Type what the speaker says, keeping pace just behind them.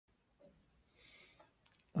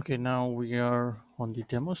Okay, now we are on the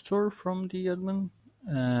demo store from the admin,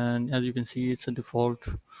 and as you can see, it's a default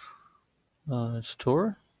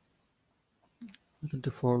store, the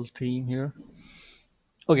default theme here.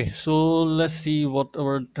 Okay, so let's see what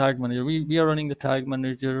our tag manager. We are running the tag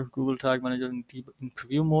manager, Google Tag Manager in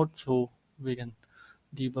preview mode, so we can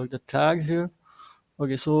debug the tags here.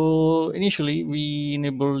 Okay, so initially we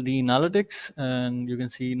enable the analytics, and you can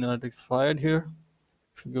see analytics fired here.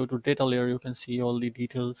 If you go to data layer, you can see all the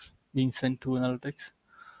details being sent to analytics.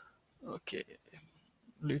 Okay,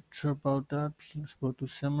 later about that. Let's go to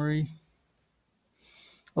summary.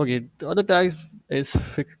 Okay, the other tags is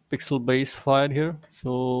pixel base fired here.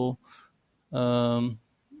 So um,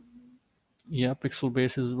 yeah, pixel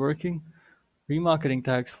base is working. Remarketing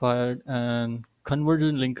tags fired, and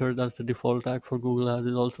conversion linker, that's the default tag for Google Ads,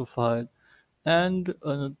 is also fired. And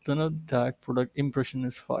another tag, product impression,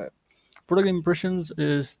 is fired. Product impressions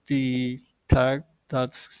is the tag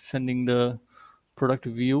that's sending the product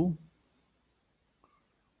view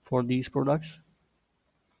for these products.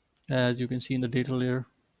 As you can see in the data layer,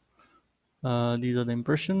 these are the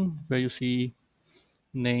impression where you see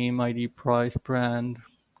name, ID, price, brand,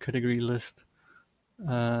 category list,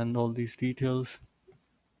 and all these details.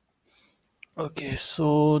 Okay,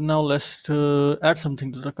 so now let's add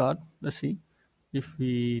something to the cart. Let's see if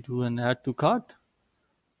we do an add to cart.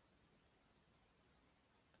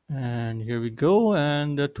 And here we go,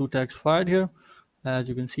 and the two tags fired here. As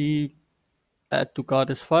you can see, add to cart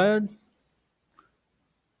is fired,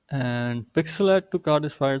 and pixel add to cart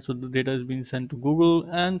is fired. So the data is being sent to Google,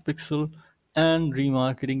 and pixel and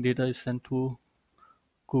remarketing data is sent to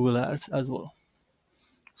Google Ads as well.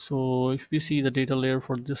 So if we see the data layer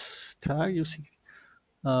for this tag, you see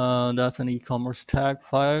that's an e-commerce tag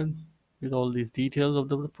fired with all these details of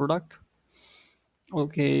the product.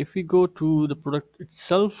 Okay, if we go to the product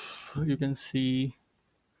itself, you can see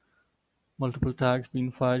multiple tags being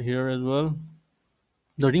fired here as well.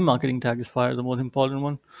 The remarketing tag is fired, the most important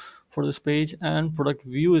one for this page, and product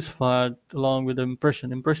view is fired along with the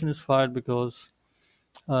impression. Impression is fired because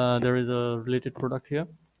there is a related product here.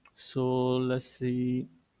 So let's see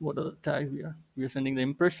what other tags we are. We are sending the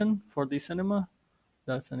impression for the cinema.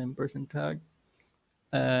 That's an impression tag.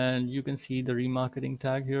 And you can see the remarketing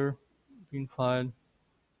tag here being fired.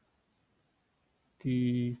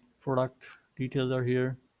 The product details are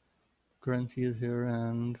here, currency is here,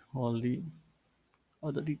 and all the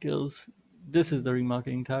other details. This is the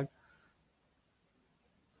remarketing tag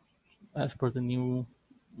as per the new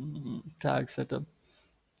tag setup,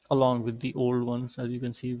 along with the old ones, as you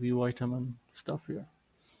can see, view item and stuff here.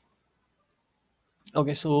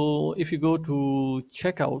 Okay, so if you go to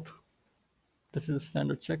checkout, this is a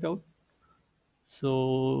standard checkout.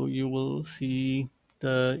 So you will see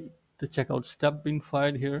the checkout step being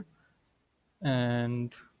fired here,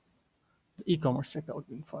 and the e-commerce checkout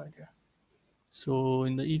being fired here. So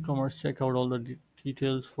in the e-commerce checkout, all the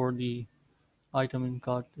details for the item in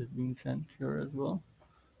cart is being sent here as well.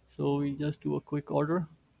 So we just do a quick order.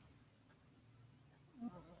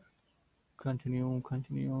 Continue.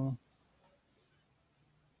 Okay.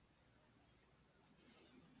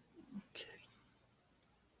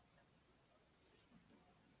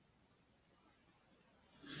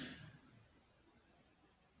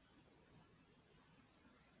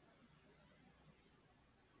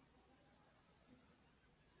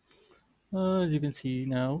 As you can see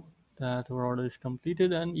now that our order is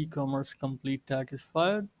completed, and e-commerce complete tag is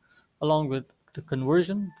fired along with the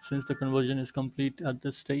conversion. Since the conversion is complete at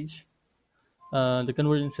this stage, the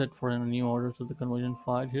conversion set for a new order, so the conversion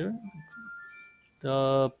fired here.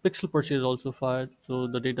 The pixel purchase is also fired, so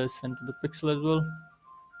the data is sent to the pixel as well.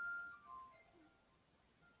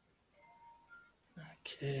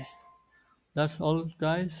 Okay, that's all,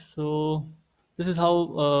 guys. So this is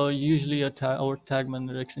how usually our tag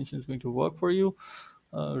manager extension is going to work for you,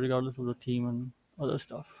 regardless of the theme and other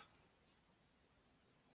stuff.